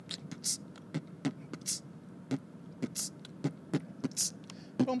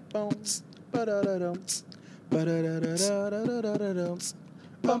Bum bum. Ba-da-da-dum. Ba-da-da-da-da-da-da-da-dum.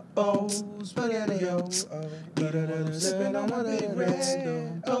 Oh, spaghetti-o. Eating while I'm sipping on my big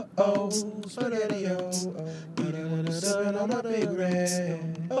red. Oh, spaghetti-o. Eating while I'm sipping on my big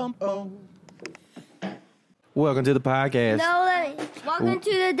red. Welcome to the podcast. No, welcome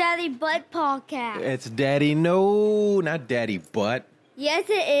to the Daddy Butt Podcast. It's Daddy, no, not Daddy Butt. Yes,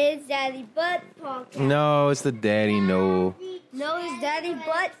 it is Daddy Butt Podcast. No, it's the Daddy No. No, it's Daddy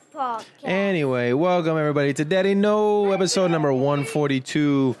Butt Podcast. Anyway, welcome everybody to Daddy No, episode number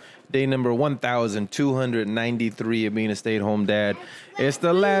 142, day number 1,293 of being a stay-at-home dad. It's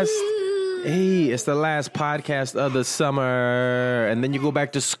the last podcast of the summer, and then you go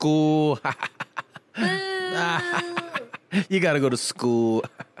back to school. You gotta go to school.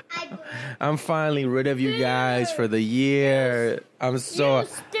 I'm finally rid of you guys for the year. I'm so...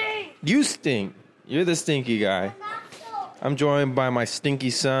 You stink. You're the stinky guy. I'm joined by my stinky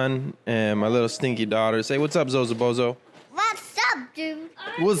son and my little stinky daughter. Say, what's up, Zozo Bozo? What's up, dude?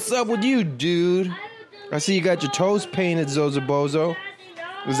 What's up with you, dude? I see you got your toes painted, Zozo Bozo.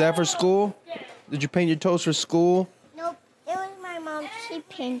 Was that for school? Did you paint your toes for school? Nope, it was my mom. She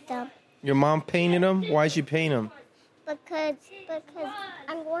painted them. Your mom painted them? Why'd she paint them? Because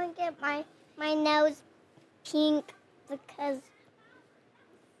I'm going to get my nails pink because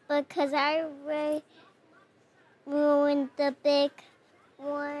I really ruined the big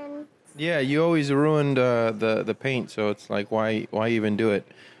one. Yeah, you always ruined the paint, so it's like, why even do it?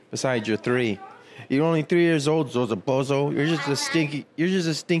 Besides, you're 3. You're only 3 years old, Zozo Bozo. You're just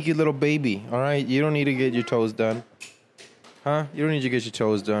a stinky little baby, all right? You don't need to get your toes done. Huh? You don't need to get your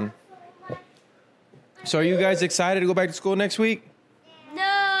toes done. So are you guys excited to go back to school next week?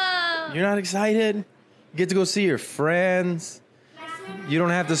 No. You're not excited? You get to go see your friends. You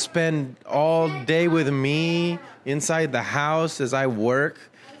don't have to spend all day with me inside the house as I work.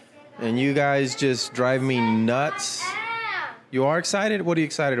 And you guys just drive me nuts. You are excited? What are you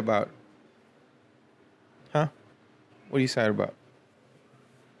excited about? Huh? What are you excited about?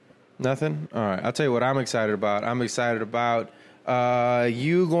 Nothing? All right. I'll tell you what I'm excited about. I'm excited about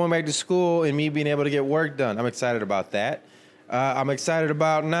you going back to school and me being able to get work done. I'm excited about that. I'm excited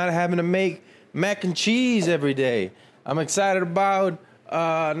about not having to make mac and cheese every day. I'm excited about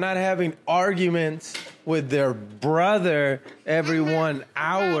not having arguments with their brother every 1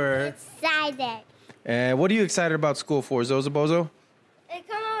 hour. Excited. And what are you excited about school for, Zozo Bozo? Hey,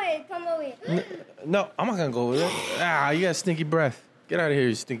 come over here. No, I'm not going to go with it. You got stinky breath. Get out of here,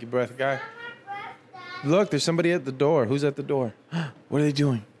 you stinky breath guy. Look, there's somebody at the door. Who's at the door? What are they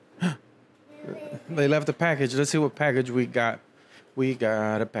doing? They left a package. Let's see what package we got. We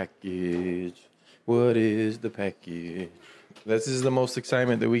got a package. What is the package? This is the most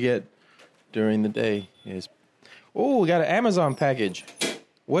excitement that we get during the day. We got an Amazon package.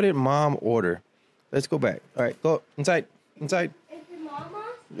 What did Mom order? Let's go back. All right, go inside. Is it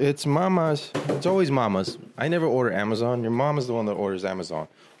Mama's? It's Mama's. It's always Mama's. I never order Amazon. Your mom is the one that orders Amazon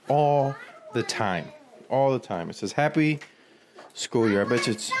all the time. All the time. It says happy school year. I bet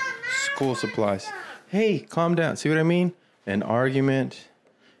you it's school supplies. Hey, calm down. See what I mean? An argument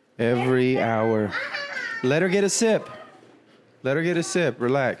every hour. Let her get a sip.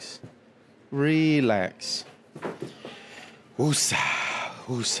 Relax. Woosa.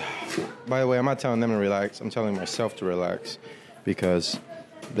 By the way, I'm not telling them to relax. I'm telling myself to relax because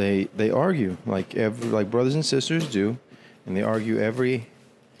they argue like brothers and sisters do, and they argue every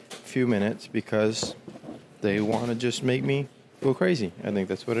few minutes because they want to just make me go crazy. I think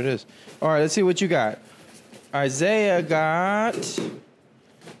that's what it is. All right, let's see what you got. Isaiah got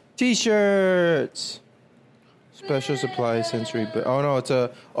T-shirts. Special supply sensory.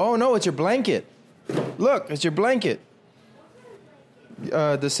 It's your blanket. Look, it's your blanket.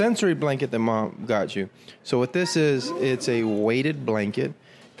 The sensory blanket that Mom got you. So what this is, it's a weighted blanket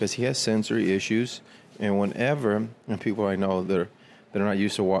because he has sensory issues. And whenever, and people I know that they're not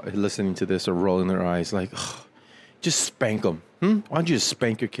used to listening to this or rolling their eyes like, just spank them. Why don't you just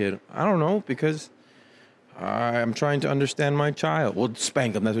spank your kid? I don't know, because I'm trying to understand my child. Well,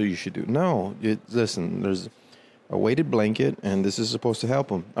 spank them. That's what you should do. No, listen, there's a weighted blanket, and this is supposed to help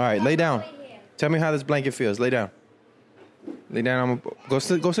them. All right, lay down. Tell me how this blanket feels. Lay down. Go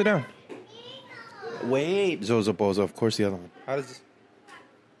sit down. Wait, Zozo Bozo. Of course, the other one. How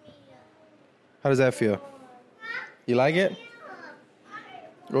does that feel? You like it?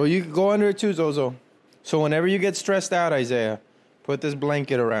 Well, you can go under it too, Zozo. So whenever you get stressed out, Isaiah, put this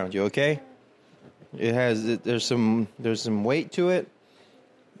blanket around you, okay? There's some weight to it,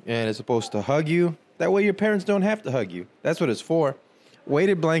 and it's supposed to hug you. That way your parents don't have to hug you. That's what it's for.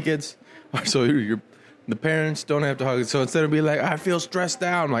 Weighted blankets are so your The parents don't have to hug it. So instead of being like, I feel stressed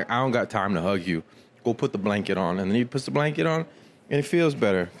out, I'm like, I don't got time to hug you. Go put the blanket on. And then he puts the blanket on, and it feels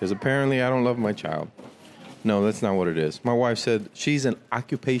better. Because apparently I don't love my child. No, that's not what it is. My wife said she's an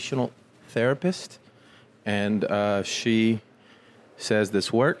occupational therapist. And she says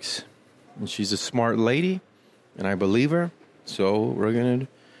this works. And she's a smart lady. And I believe her. So we're going to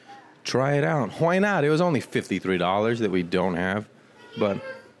try it out. Why not? It was only $53 that we don't have. But...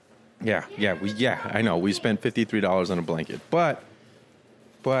 Yeah, I know. We spent $53 on a blanket. But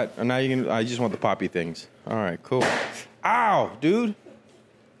now I just want the poppy things. All right, cool. Ow, dude.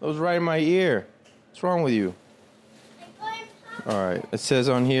 That was right in my ear. What's wrong with you? All right, it says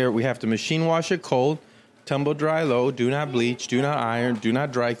on here, we have to machine wash it cold, tumble dry low, do not bleach, do not iron, do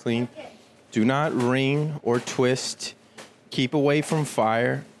not dry clean, do not wring or twist, keep away from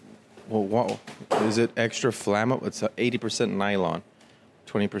fire. Well, whoa. Is it extra flammable? It's 80% nylon.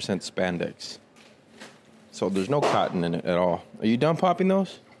 20% spandex. So there's no cotton in it at all. Are you done popping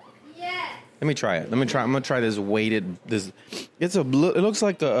those? Yeah. Let me try it. I'm gonna try this weighted. It looks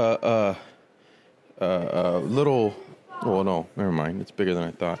like a little. Oh no, never mind. It's bigger than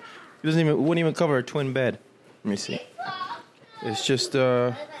I thought. It wouldn't even cover a twin bed. Let me see. It's just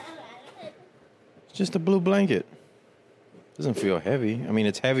a blue blanket. Doesn't feel heavy. I mean,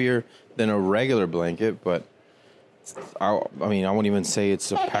 it's heavier than a regular blanket, but. I won't even say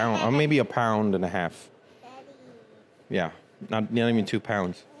it's a pound, or maybe a pound and a half. Yeah, not even 2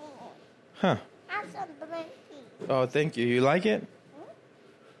 pounds. Huh. Oh, thank you. You like it?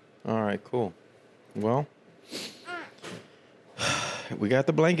 All right, cool. Well, we got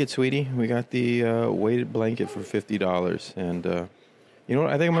the blanket, sweetie. We got the weighted blanket for $50. And you know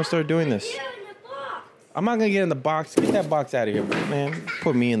what? I think I'm going to start doing this. I'm not going to get in the box. Get that box out of here, man.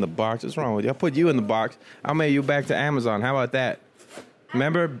 Put me in the box. What's wrong with you? I'll put you in the box. I'll mail you back to Amazon. How about that?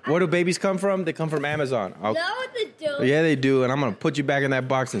 Remember, where do babies come from? They come from Amazon. No, they don't. Yeah, they do. And I'm going to put you back in that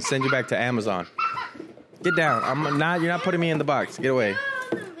box and send you back to Amazon. Get down. You're not putting me in the box. Get away.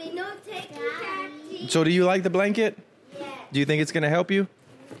 So do you like the blanket? Yeah. Do you think it's going to help you?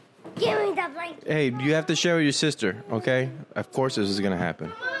 Give me the blanket. Hey, you have to share with your sister, okay? Of course this is going to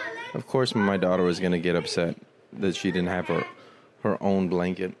happen. Of course my daughter was going to get upset that she didn't have her own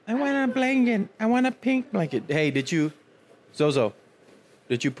blanket. I want a blanket. I want a pink blanket. Hey, Zozo,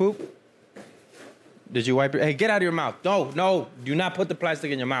 did you poop? Did you wipe your... Hey, get out of your mouth. No, do not put the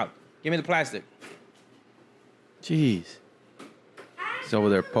plastic in your mouth. Give me the plastic. Jeez. She's over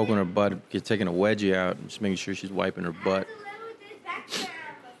there poking her butt, taking a wedgie out, and just making sure she's wiping her butt.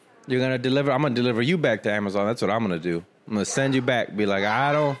 I'm going to deliver you back to Amazon. That's what I'm going to do. I'm going to send you back. Be like,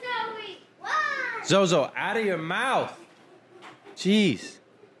 Zozo, out of your mouth. Jeez.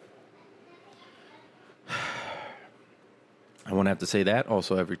 I won't have to say that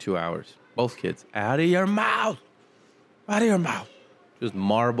also every 2 hours. Both kids. Out of your mouth. Out of your mouth. Just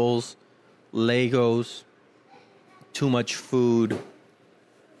marbles, Legos, too much food.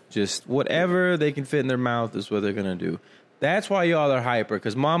 Just whatever they can fit in their mouth is what they're going to do. That's why y'all are hyper,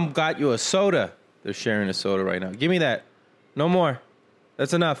 because mom got you a soda. They're sharing a soda right now. Give me that. No more.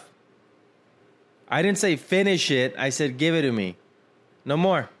 That's enough. I didn't say finish it. I said give it to me. No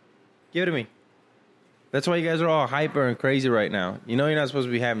more. Give it to me. That's why you guys are all hyper and crazy right now. You know you're not supposed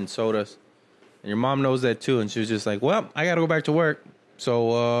to be having sodas. And your mom knows that too. And she was just like, well, I got to go back to work.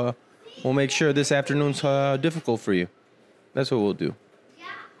 So we'll make sure this afternoon's difficult for you. That's what we'll do.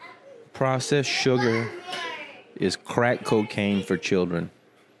 Processed sugar is crack cocaine for children.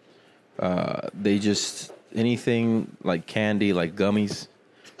 They just... anything like candy, like gummies,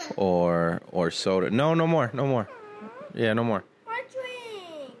 or soda. No more. Yeah, no more.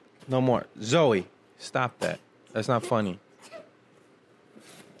 No more. Zoe, stop that. That's not funny.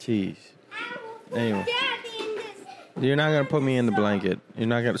 Jeez. Anyway, you're not gonna put me in the blanket. You're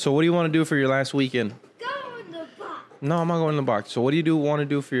not gonna. So what do you want to do for your last weekend? Go in the box. No, I'm not going in the box. So what do you want to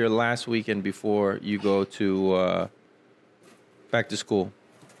do for your last weekend before you go to back to school?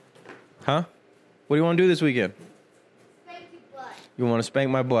 Huh? What do you want to do this weekend? Spank your butt. You want to spank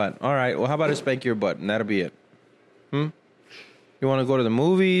my butt? All right. Well, how about I spank your butt, and that'll be it. You want to go to the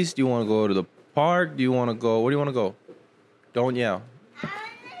movies? Do you want to go to the park? Do you want to go? Where do you want to go? Don't yell. I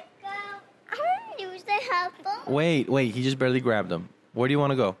want to use the helper. Wait. He just barely grabbed them. Where do you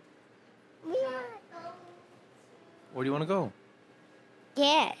want to go? Where do you want to go?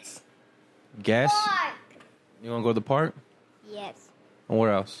 Yes. Guess? Park. You want to go to the park? Yes. And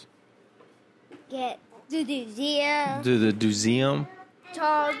where else? Get the museum. To the museum?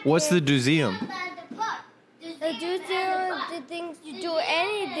 Target. What's the museum? The museum, the things you do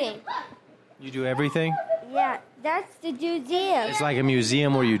anything. You do everything? Yeah, that's the museum. It's like a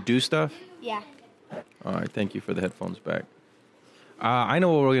museum where you do stuff? Yeah. All right, thank you for the headphones back. I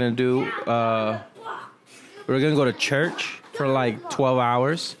know what we're going to do. We're going to go to church for like 12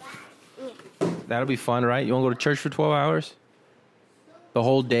 hours. That'll be fun, right? You want to go to church for 12 hours? The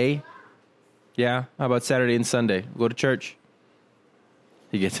whole day? Yeah? How about Saturday and Sunday? Go to church.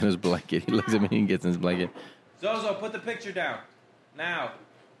 He gets in his blanket. He looks at me and gets in his blanket. Zozo, put the picture down. Now.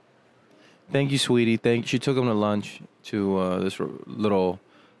 Thank you, sweetie. She took him to lunch to this little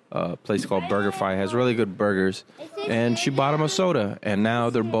place called BurgerFi. It has really good burgers. And she bought him a soda. And now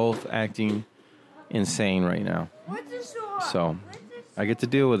they're both acting insane right now. So I get to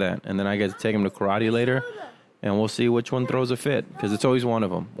deal with that. And then I get to take him to karate later. And we'll see which one throws a fit. Because it's always one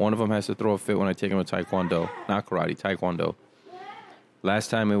of them. One of them has to throw a fit when I take him to Taekwondo. Not karate, Taekwondo. Last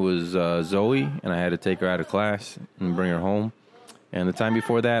time it was Zoe. And I had to take her out of class and bring her home. And the time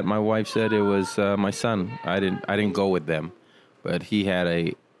before that, my wife said it was my son. I didn't go with them. But he had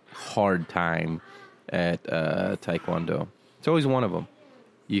a hard time at Taekwondo. It's always one of them.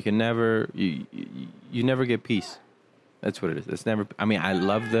 You can never, you never get peace. That's what it is. It's never, I mean, I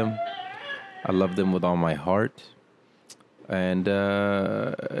love them. I love them with all my heart. And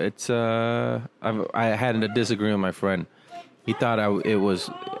I had a disagreement with my friend. He thought I was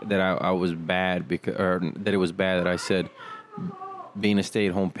bad because, or that it was bad that I said being a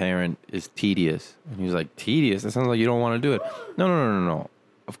stay-at-home parent is tedious. And he was like, tedious? That sounds like you don't want to do it. No.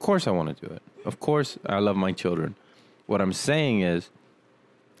 Of course I want to do it. Of course I love my children. What I'm saying is,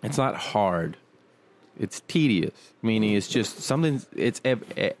 it's not hard. It's tedious. Meaning it's just something, it's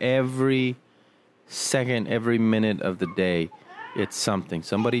every second, every minute of the day, it's something.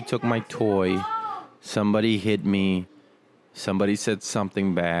 Somebody took my toy. Somebody hit me. Somebody said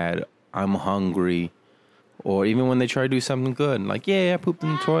something bad. I'm hungry. Or even when they try to do something good, like, yeah, I pooped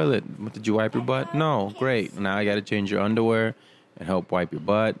in the toilet. Did you wipe your butt? No, great. Now I got to change your underwear and help wipe your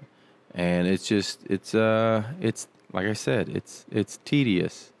butt. And it's just, it's like I said, it's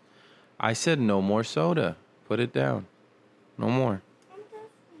tedious. I said no more soda. Put it down. No more.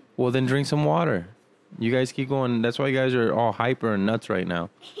 Well, then drink some water. You guys keep going. That's why you guys are all hyper and nuts right now.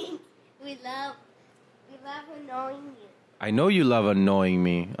 We love annoying you. I know you love annoying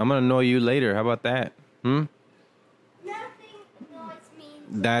me. I'm going to annoy you later. How about that? Nothing annoys me.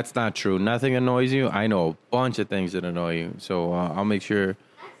 That's not true. Nothing annoys you. I know a bunch of things that annoy you. So I'll make sure.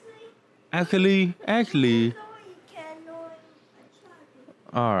 Actually. You can annoy a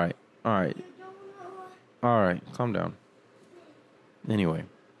child. All right. All right. Calm down. Anyway.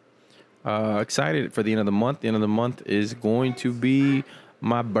 Excited for the end of the month. The end of the month is going to be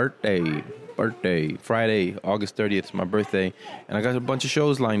my birthday. Friday, August 30th is my birthday. And I got a bunch of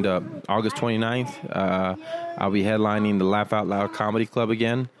shows lined up. August 29th, I'll be headlining the Laugh Out Loud Comedy Club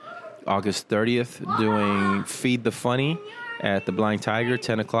again. August 30th, doing Feed the Funny at the Blind Tiger,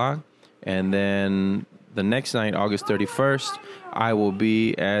 10 o'clock. And then the next night, August 31st, I will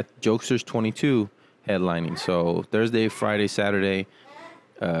be at Jokesters 22 headlining. So Thursday, Friday, Saturday.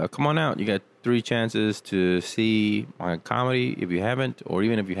 Come on out. You got 3 chances to see my comedy if you haven't, or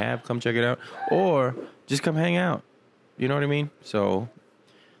even if you have, come check it out, or just come hang out. You know what I mean? So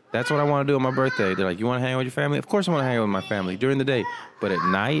that's what I want to do on my birthday. They're like, you want to hang out with your family? Of course I want to hang out with my family during the day. But at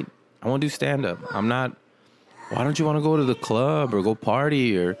night, I want to do stand-up. I'm not, why don't you want to go to the club or go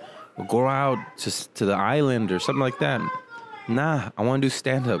party or go out to the island or something like that? Nah, I want to do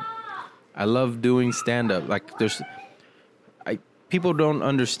stand-up. I love doing stand-up. Like, people don't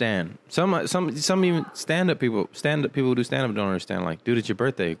understand. Some even stand-up people who do stand-up don't understand. Like, dude, it's your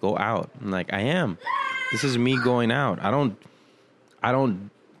birthday. Go out. I'm like, I am. This is me going out. I don't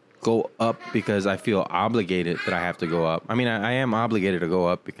go up because I feel obligated that I have to go up. I mean, I am obligated to go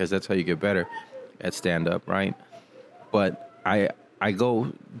up because that's how you get better at stand-up, right? But I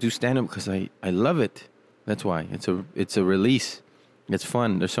go do stand-up because I love it. That's why. It's a release. It's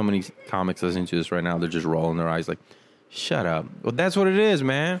fun. There's so many comics listening to this right now. They're just rolling their eyes like, shut up. Well, that's what it is,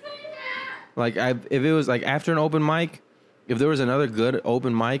 man. Like, if it was like after an open mic, if there was another good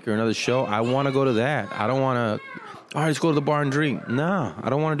open mic or another show, I want to go to that. I don't want to, all right, let's go to the bar and drink. No, I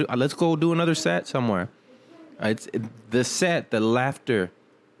don't want to do, let's go do another set somewhere. The set, the laughter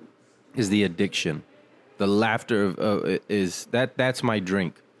is the addiction. The laughter that's my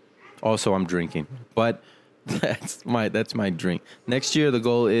drink. Also, I'm drinking, but that's my drink. Next year, the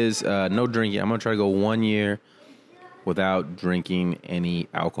goal is no drinking. I'm going to try to go 1 year without drinking any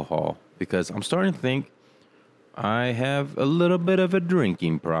alcohol, because I'm starting to think I have a little bit of a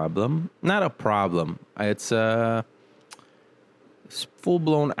drinking problem. Not a problem. It's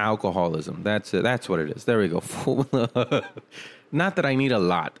full-blown alcoholism. That's it. That's what it is. There we go. Not that I need a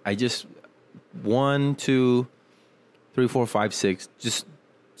lot. I just 1, 2, 3, 4, 5, 6, just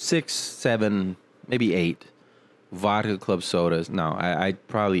 6, 7 maybe 8 vodka club sodas. No, I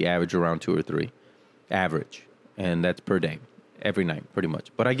probably average around 2 or 3. Average. And that's per day. Every night, pretty much.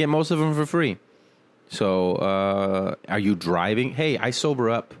 But I get most of them for free. So, are you driving? Hey, I sober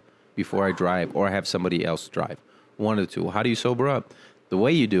up before I drive, or I have somebody else drive. One of the two. How do you sober up? The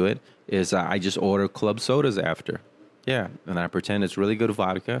way you do it is I just order club sodas after. Yeah, and I pretend it's really good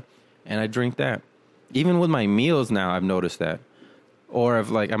vodka, and I drink that. Even with my meals now, I've noticed that. Or if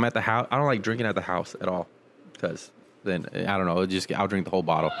like I'm at the house, I don't like drinking at the house at all, because then I don't know, I'll drink the whole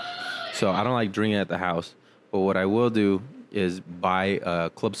bottle. So I don't like drinking at the house. But what I will do is buy a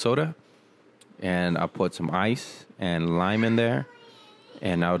club soda, and I'll put some ice and lime in there,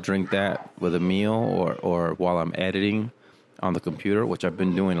 and I'll drink that with a meal or while I'm editing on the computer, which I've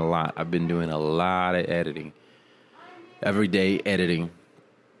been doing a lot. I've been doing a lot of editing, everyday editing,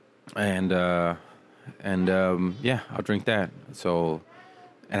 and yeah, I'll drink that. So,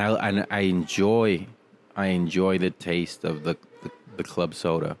 and I enjoy the taste of the club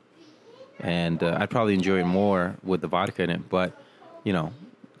soda, and I'd probably enjoy it more with the vodka in it, but you know.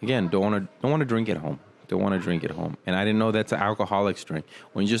 Again, don't want to drink at home. Don't want to drink at home. And I didn't know that's an alcoholic's drink.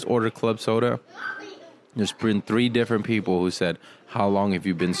 When you just order club soda, there's been 3 different people who said, "How long have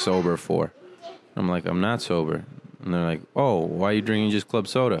you been sober for?" I'm like, "I'm not sober." And they're like, "Oh, why are you drinking just club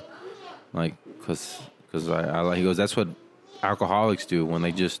soda?" I'm like, cause I like. He goes, "That's what alcoholics do when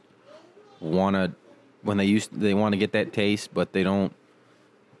they just wanna they want to get that taste, but they don't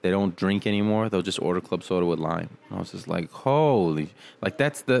drink anymore. They'll just order club soda with lime." And I was just like, holy, like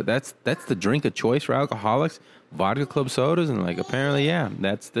that's the drink of choice for alcoholics, vodka club sodas. And like, apparently, yeah,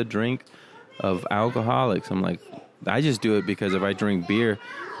 that's the drink of alcoholics. I'm like, I just do it because if I drink beer,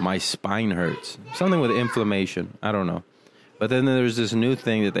 my spine hurts. Something with inflammation. I don't know. But then there's this new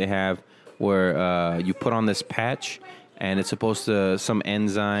thing that they have where you put on this patch, and it's supposed to, some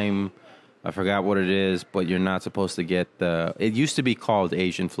enzyme, I forgot what it is, but you're not supposed to get it used to be called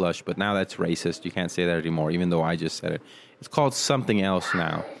Asian flush, but now that's racist. You can't say that anymore, even though I just said it. It's called something else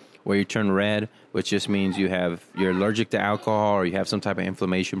now, where you turn red, which just means you're allergic to alcohol or you have some type of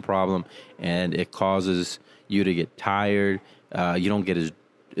inflammation problem, and it causes you to get tired. You don't get as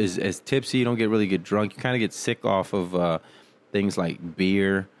tipsy. You don't really get drunk. You kind of get sick off of things like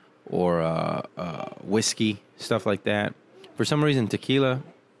beer or whiskey, stuff like that. For some reason, tequila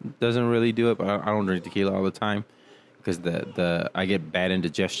doesn't really do it, but I don't drink tequila all the time because I get bad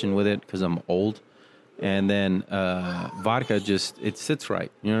indigestion with it because I'm old. And then vodka it sits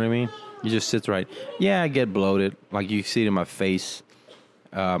right. You know what I mean? It just sits right. Yeah, I get bloated. Like you see it in my face,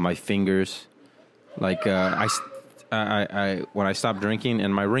 my fingers. Like I when I stopped drinking,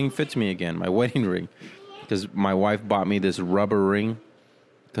 and my ring fits me again, my wedding ring, because my wife bought me this rubber ring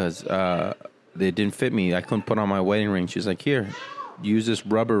because they didn't fit me. I couldn't put on my wedding ring. She's like, "Here, use this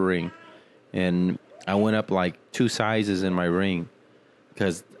rubber ring." And I went up like 2 sizes in my ring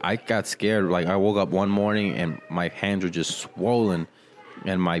because I got scared. Like I woke up one morning and my hands were just swollen,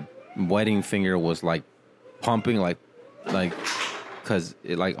 and my wedding finger was like pumping, like because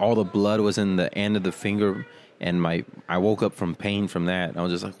like all the blood was in the end of the finger, and I woke up from pain from that. And I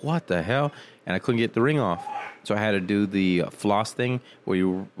was just like, what the hell? And I couldn't get the ring off, so I had to do the floss thing where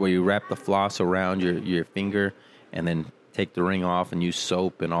you wrap the floss around your finger and then take the ring off and use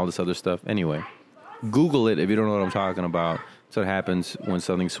soap and all this other stuff. Anyway, Google it if you don't know what I'm talking about. That's what happens when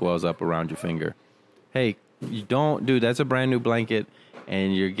something swells up around your finger. Hey, dude, that's a brand new blanket,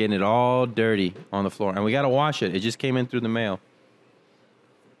 and you're getting it all dirty on the floor. And we got to wash it. It just came in through the mail.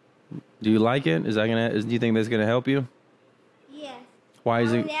 Do you like it? Do you think that's going to help you? Yes. Why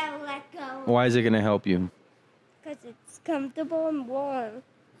is it? Never let go. Why is it going to help you? Because it's comfortable and warm.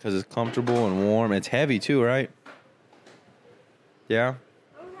 Because it's comfortable and warm. It's heavy too, right? Yeah?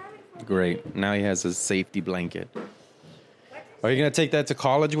 Great. Now he has a safety blanket. Are you going to take that to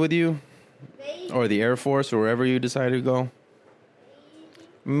college with you? Or the Air Force, or wherever you decide to go?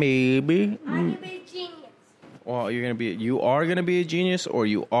 Maybe. I'm going to be a genius. Well, you are going to be a genius, or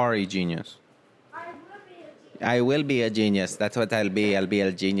you are a genius? I will be a genius. That's what I'll be. I'll be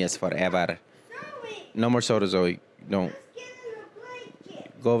a genius forever. Zoe, No more soda, Zoe. Don't. let's get in the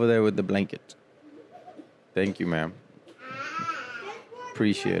blanket. Go over there with the blanket. Thank you, ma'am.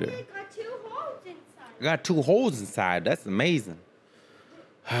 Appreciate it. It got 2 holes inside. I got 2 holes inside. That's amazing.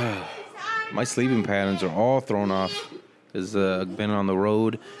 My sleeping patterns are all thrown off. Because I've been on the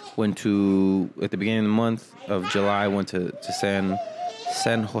road. Went to, at the beginning of the month of July, went to San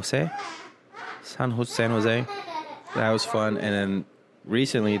Jose. San Jose. That was fun. And then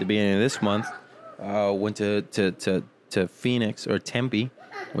recently, at the beginning of this month, went to Phoenix, or Tempe,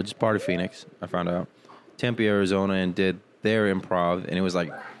 which is part of Phoenix, I found out. Tempe, Arizona, and did their improv. And it was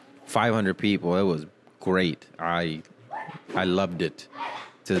like 500 people. It was great. I loved it.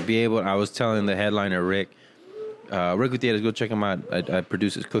 To be able, I was telling the headliner, Rick Gutierrez, go check him out. I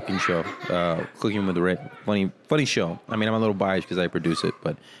produce his cooking show, Cooking with Rick. Funny show. I mean, I'm a little biased because I produce it,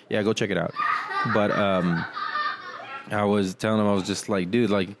 but yeah, go check it out. But I was telling him, I was just like, dude,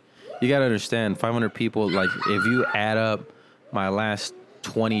 like, you got to understand, 500 people, like, if you add up my last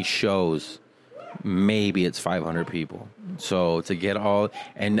 20 shows, maybe it's 500 people. So to get all,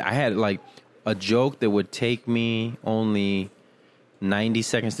 and I had like a joke that would take me only 90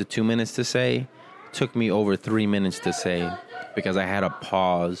 seconds to 2 minutes to say, took me over 3 minutes to say, because I had a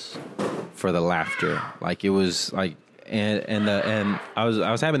pause for the laughter. Like, it was like, and I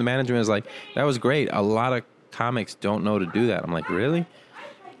was having the management was like, that was great. A lot of comics don't know to do that. I'm like, really?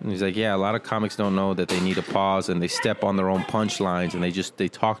 And he's like, yeah, a lot of comics don't know that they need a pause, and they step on their own punchlines, and they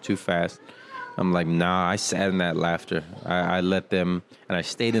talk too fast. I'm like, nah, I sat in that laughter. I let them, and I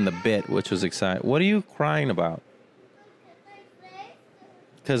stayed in the bit, which was exciting. What are you crying about?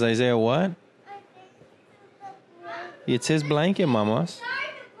 Because Isaiah what? It's his blanket, mamas.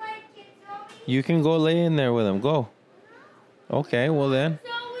 You can go lay in there with him. Go. Okay, well then.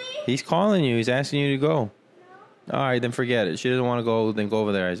 He's calling you. He's asking you to go. All right, then forget it. She doesn't want to go, then go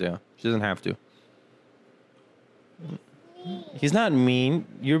over there, Isaiah. She doesn't have to. He's not mean.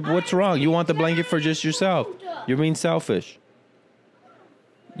 What's wrong? You want the blanket for just yourself. You're being selfish.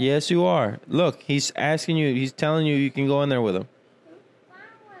 Yes, you are. Look, he's asking you. He's telling you can go in there with him.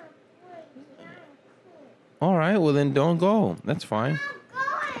 All right, well then don't go. That's fine. Go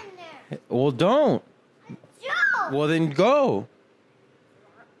in there. Well, don't. Joe. Well, then go.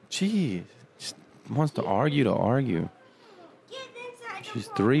 Jeez. Just wants to argue. Get inside. She's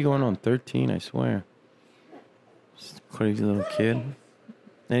 3 going on 13, I swear. Just a crazy little kid.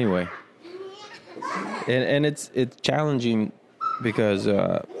 Anyway. And it's challenging because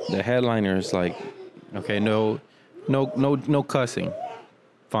the headliner is like, okay, no cussing.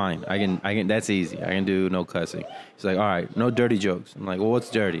 Fine, I can. That's easy. I can do no cussing. He's like, all right, no dirty jokes. I'm like, well, what's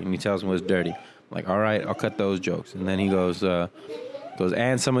dirty? And he tells me what's dirty. I'm like, all right, I'll cut those jokes. And then he goes,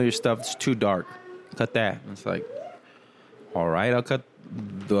 and some of your stuff is too dark. Cut that. And it's like, all right, I'll cut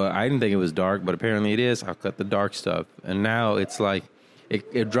I didn't think it was dark, but apparently it is. I'll cut the dark stuff. And now it's like,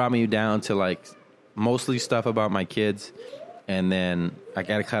 it dropped me down to like mostly stuff about my kids. And then I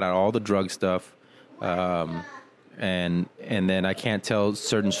got to cut out all the drug stuff. And then I can't tell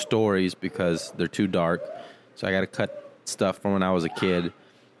certain stories because they're too dark. So I got to cut stuff from when I was a kid.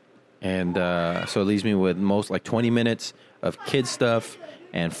 And so it leaves me with most like 20 minutes of kid stuff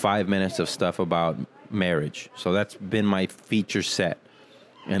and 5 minutes of stuff about marriage. So that's been my feature set.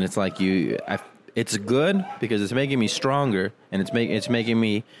 And it's like it's good because it's making me stronger, and it's making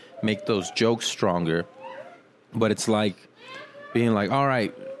me make those jokes stronger. But it's like being like, all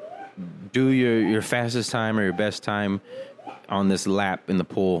right, do your fastest time or your best time on this lap in the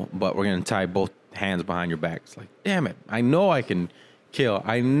pool, but we're going to tie both hands behind your back. It's like, damn it. I know I can kill,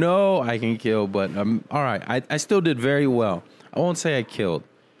 but all right. I still did very well. I won't say I killed.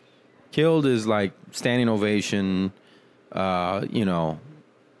 Killed is like standing ovation,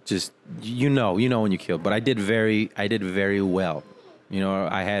 just, when you killed. But I did very well.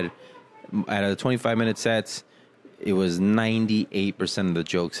 I had, out of the 25-minute sets, it was 98% of the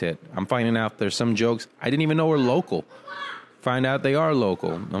jokes hit. I'm finding out there's some jokes I didn't even know were local. Find out they are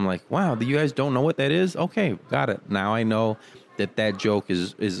local. I'm like, wow, you guys don't know what that is? Okay, got it. Now I know that joke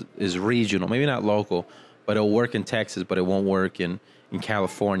is regional. Maybe not local, but it'll work in Texas, but it won't work in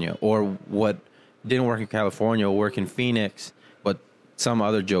California. Or what didn't work in California will work in Phoenix, but some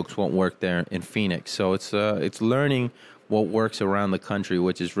other jokes won't work there in Phoenix. So it's learning what works around the country,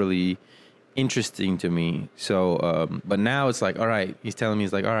 which is really interesting to me. So, but now it's like, all right, he's telling me,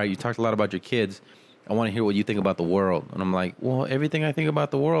 all right, you talked a lot about your kids. I want to hear what you think about the world. And I'm like, well, everything I think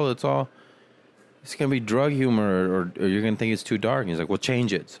about the world, it's going to be drug humor or you're going to think it's too dark. And he's like, well,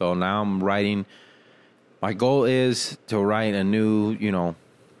 change it. So now I'm writing. My goal is to write a new,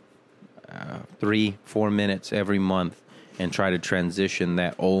 3-4 minutes every month and try to transition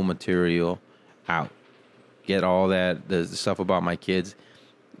that old material out. Get all that, the stuff about my kids.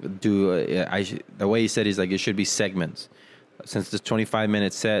 The way he said, he's like, it should be segments. Since this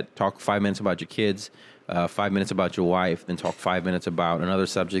 25-minute set, talk 5 minutes about your kids, 5 minutes about your wife, then talk 5 minutes about another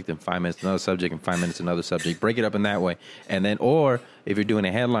subject, then 5 minutes another subject, and 5 minutes another subject. Break it up in that way. And then, or if you're doing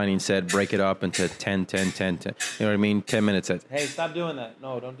a headlining set, break it up into 10, 10, 10, 10. You know what I mean? 10-minute sets. Hey, stop doing that.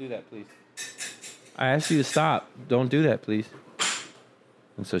 No, don't do that, please. I asked you to stop. Don't do that, please.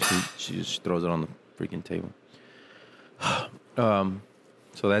 And so she just throws it on the freaking table.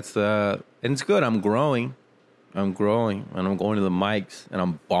 So that's and it's good. I'm growing. I'm growing, and I'm going to the mics, and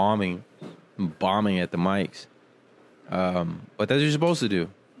I'm bombing at the mics. But that's what you're supposed to do.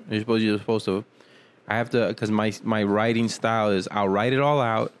 You're supposed to. I have to, because my writing style is I'll write it all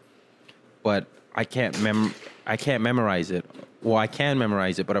out, but I can't memorize it. Well, I can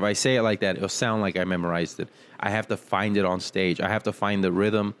memorize it, but if I say it like that, it'll sound like I memorized it. I have to find it on stage. I have to find the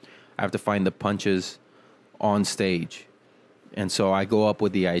rhythm. I have to find the punches on stage. And so I go up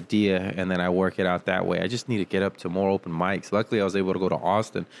with the idea, and then I work it out that way. I just need to get up to more open mics. Luckily, I was able to go to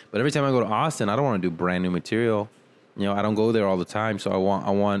Austin. But every time I go to Austin, I don't want to do brand new material. You know, I don't go there all the time. So I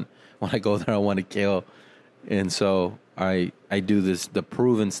want when I go there, I want to kill. And so I do the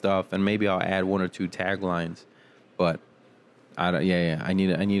proven stuff, and maybe I'll add one or two taglines. But I need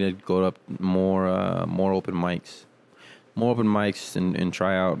to go up more open mics, and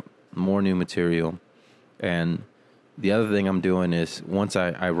try out more new material. And the other thing I'm doing is once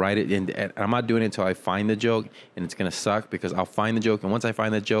I write it in, and I'm not doing it until I find the joke, and it's gonna suck because I'll find the joke, and once I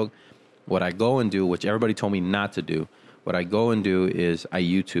find the joke, what I go and do, which everybody told me not to do, what I go and do is I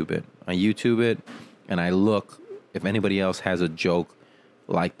YouTube it, and I look if anybody else has a joke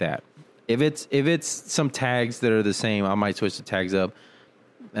like that. If it's some tags that are the same, I might switch the tags up,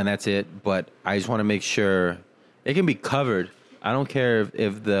 and that's it. But I just want to make sure it can be covered. I don't care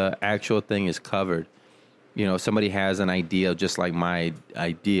if the actual thing is covered. You know, somebody has an idea just like my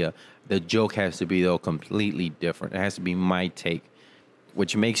idea. The joke has to be, though, completely different. It has to be my take,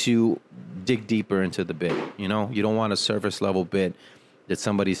 which makes you dig deeper into the bit. You know, you don't want a surface level bit that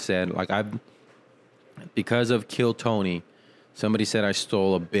somebody said. Like because of Kill Tony, somebody said I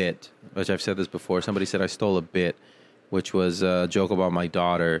stole a bit, which I've said this before. Somebody said I stole a bit, which was a joke about my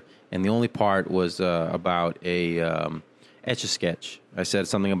daughter, and the only part was about a Etch-a-Sketch. I said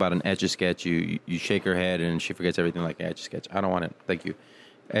something about an Etch-a-Sketch. You shake her head and she forgets everything like Etch-a-Sketch. I don't want it. Thank you.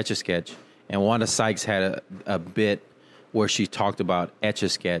 Etch-a-Sketch. And Wanda Sykes had a bit where she talked about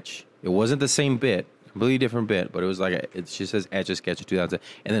Etch-a-Sketch. It wasn't the same bit, completely different bit, but it was like she says Etch-a-Sketch in 2000.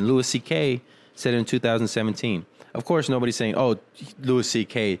 And then Louis C.K. said it in 2017. Of course, nobody's saying, oh, Louis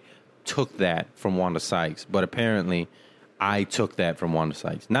C.K. took that from Wanda Sykes, but apparently I took that from Wanda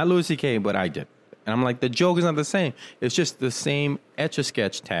Sykes. Not Louis C.K., but I did. And I'm like, the joke is not the same. It's just the same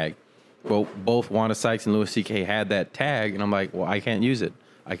Etch-a-Sketch tag. Well, both Wanda Sykes and Louis C.K. had that tag, and I'm like, well, I can't use it.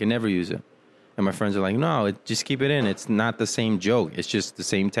 I can never use it. And my friends are like, no, just keep it in. It's not the same joke. It's just the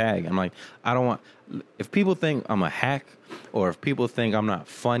same tag. I'm like, I don't want... If people think I'm a hack, or if people think I'm not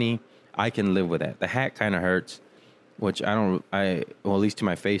funny, I can live with that. The hack kind of hurts, which well, at least to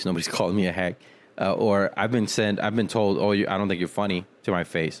my face, nobody's called me a hack. Or I've been told, oh, I don't think you're funny to my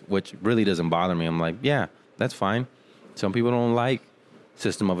face, which really doesn't bother me. I'm like, yeah, that's fine. Some people don't like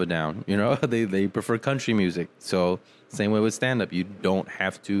System of a Down. You know, they prefer country music. So same way with stand-up. You don't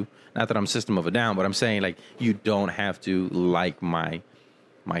have to, not that I'm System of a Down, but I'm saying like you don't have to like my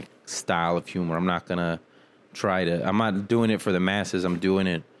style of humor. I'm not doing it for the masses. I'm doing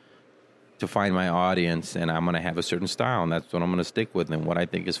it to find my audience, and I'm going to have a certain style, and that's what I'm going to stick with. And what I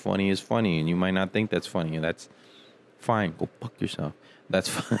think is funny, and you might not think that's funny, and that's fine. Go fuck yourself. That's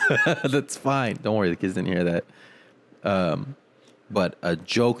that's fine. Don't worry, the kids didn't hear that. But a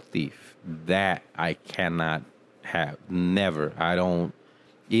joke thief, that I cannot have. Never. I don't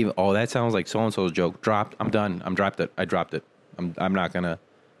even. Oh, that sounds like so and so's joke. Dropped. I'm done. I dropped it. I'm not gonna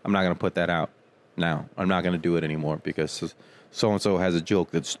put that out now. I'm not gonna do it anymore because so-and-so has a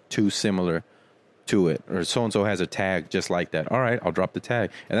joke that's too similar to it, or so-and-so has a tag just like that. All right, I'll drop the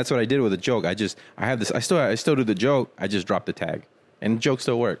tag. And that's what I did with a joke. I still do the joke. I just dropped the tag, and the joke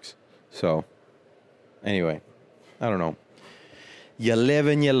still works. So anyway, I don't know. You live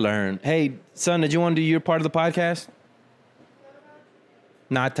and you learn. Hey, son, did you want to do your part of the podcast?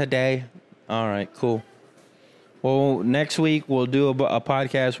 Not today. All right, cool. Well, next week we'll do a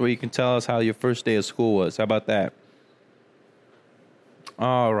podcast where you can tell us how your first day of school was. How about that?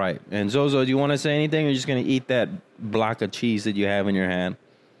 All right. And Zozo, do you want to say anything, or are you just going to eat that block of cheese that you have in your hand?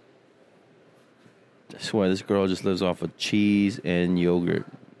 I swear, this girl just lives off of cheese and yogurt.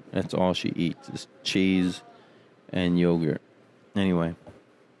 That's all she eats, is cheese and yogurt. Anyway.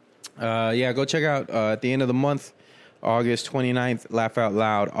 Go check out at the end of the month, August 29th, Laugh Out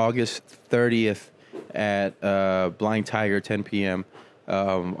Loud. August 30th at Blind Tiger, 10 p.m.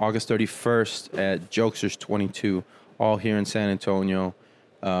 August 31st at Jokesters 22, all here in San Antonio.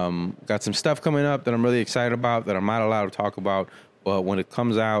 Got some stuff coming up that I'm really excited about that I'm not allowed to talk about, but when it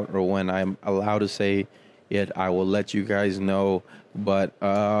comes out or when I'm allowed to say it, I will let you guys know. But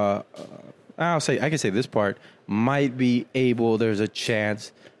I can say this part might be able. There's a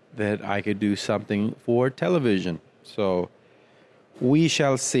chance that I could do something for television. So we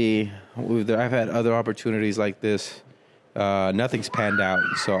shall see. I've had other opportunities like this. Nothing's panned out,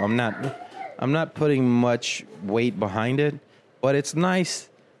 so I'm not putting much weight behind it. But it's nice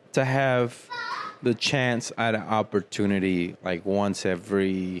to have the chance at an opportunity like once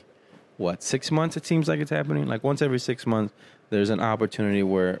every 6 months. It seems like it's happening. Like once every 6 months, there's an opportunity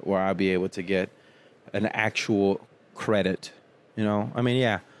where I'll be able to get an actual credit. You know, I mean,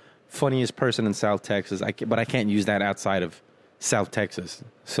 yeah, funniest person in South Texas. But I can't use that outside of South Texas.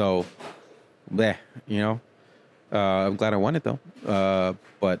 So, bleh, you know. I'm glad I won it though.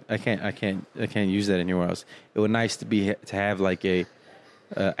 But I can't use that anywhere else. It would nice to have like a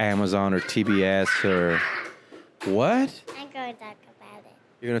Amazon or TBS or what? I'm going to talk about it.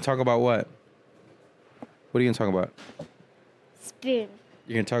 You're gonna talk about what? What are you gonna talk about? Spoon.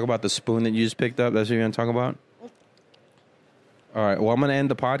 You're gonna talk about the spoon that you just picked up. That's what you're gonna talk about. All right. Well, I'm gonna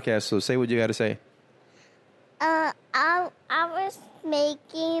end the podcast. So say what you got to say. I was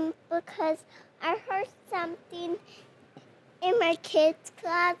making because I heard something in my kids'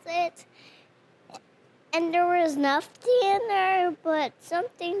 closet, and there was nothing in there, but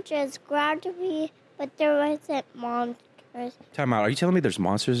something just grabbed me, but there wasn't monsters. Time out. Are you telling me there's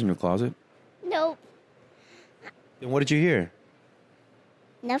monsters in your closet? Nope. Then what did you hear?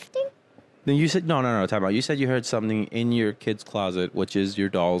 Nothing? Then you said, no, time out. You said you heard something in your kid's closet, which is your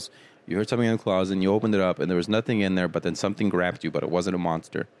dolls. You heard something in the closet, and you opened it up, and there was nothing in there, but then something grabbed you, but it wasn't a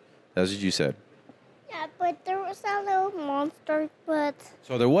monster. That's what you said. Yeah, but there was a little monster, but...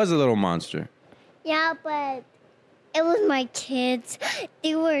 So there was a little monster. Yeah, but it was my kids.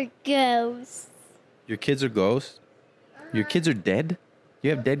 They were ghosts. Your kids are ghosts? Your kids are dead? You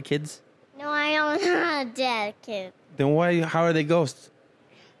have dead kids? No, I don't have a dead kid. Then how are they ghosts?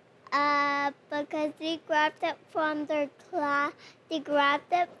 Because they grabbed it from their they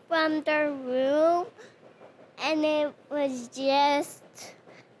grabbed it from their room, and it was just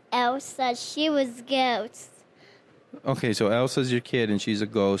Elsa. She was ghost. Okay, so Elsa's your kid, and she's a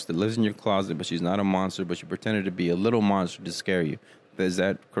ghost that lives in your closet, but she's not a monster, but she pretended to be a little monster to scare you. Is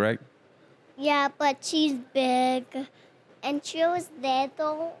that correct? Yeah, but she's big, and she was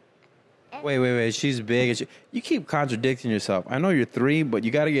little. Wait. She's big. And you keep contradicting yourself. I know you're 3, but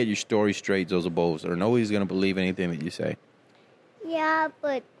you got to get your story straight, Zozabos, or nobody's going to believe anything that you say. Yeah,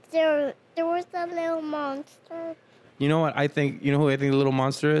 but there was a little monster. You know what I think? You know who I think the little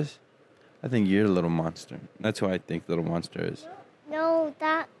monster is? I think you're the little monster. That's who I think the little monster is. No,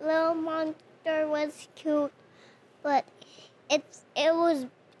 that little monster was cute, but it was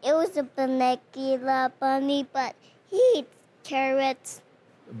a Bunnicula bunny, but he eats carrots.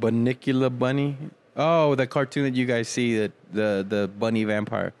 Bunnicula bunny? Oh, the cartoon that you guys see, the bunny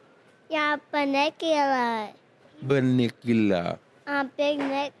vampire. Yeah, Bunnicula. Bunnicula. Big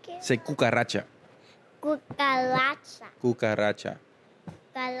Nick. Say cucaracha. Cucaracha. Cucaracha.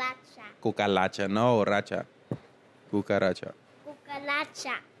 Cucaracha. Cucaracha. No, racha. Cucaracha.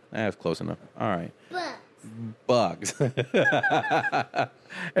 Cucaracha. That's close enough. All right. Bugs.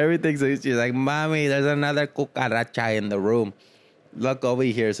 Everything's she's like, Mommy, there's another cucaracha in the room. Look over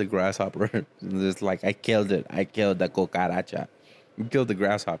here, it's a grasshopper. It's like, I killed it. I killed the cucaracha. You killed the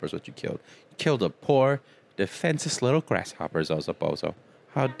grasshopper is what you killed. You killed a poor, defenseless little grasshopper, Zozopozo.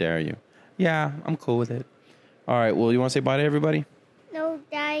 How dare you? Yeah, I'm cool with it. All right, well, you want to say bye to everybody? No,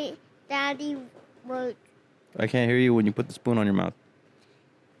 Daddy wrote. I can't hear you when you put the spoon on your mouth.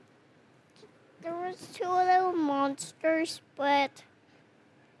 There was 2 little monsters, but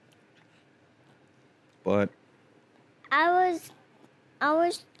I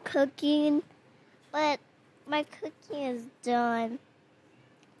was cooking, but my cooking is done.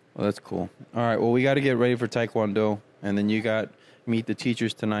 Well, that's cool. All right, well, we got to get ready for Taekwondo, and then you got meet the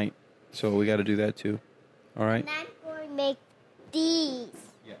teachers tonight, so we got to do that too. All right? And I'm going to make these.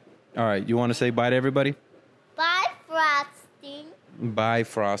 Yeah. All right, you want to say bye to everybody? Bye, Frosting. Bye,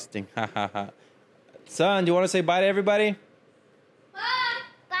 Frosting. Ha, ha, ha. Son, do you want to say bye to everybody?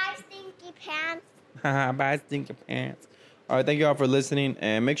 Bye, Stinky Pants. Bye, Stinky Pants. All right, thank you all for listening,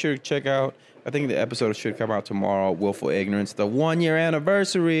 and make sure to check out, I think the episode should come out tomorrow, Willful Ignorance, the 1-year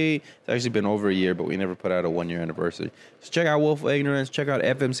anniversary. It's actually been over a year, but we never put out a 1-year anniversary. So check out Willful Ignorance, check out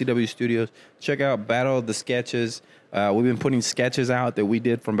FMCW Studios, check out Battle of the Sketches. We've been putting sketches out that we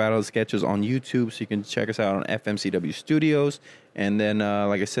did from Battle of the Sketches on YouTube, so you can check us out on FMCW Studios. And then,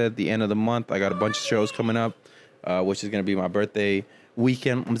 like I said, the end of the month, I got a bunch of shows coming up, which is going to be my birthday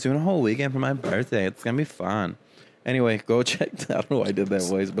weekend. I'm doing a whole weekend for my birthday. It's going to be fun. Anyway, go check that. I don't know why I did that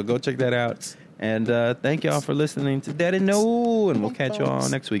voice, but go check that out. And thank y'all for listening to Daddy No, and we'll catch y'all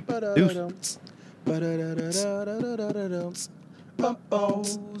next week. Deuce. oh,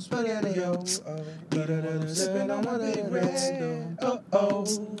 spaghetti-o. Eating while I'm sipping on my Big Red. Oh,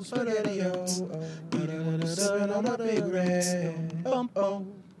 spaghetti-o. Eating while I'm sipping on my Big Red. Oh.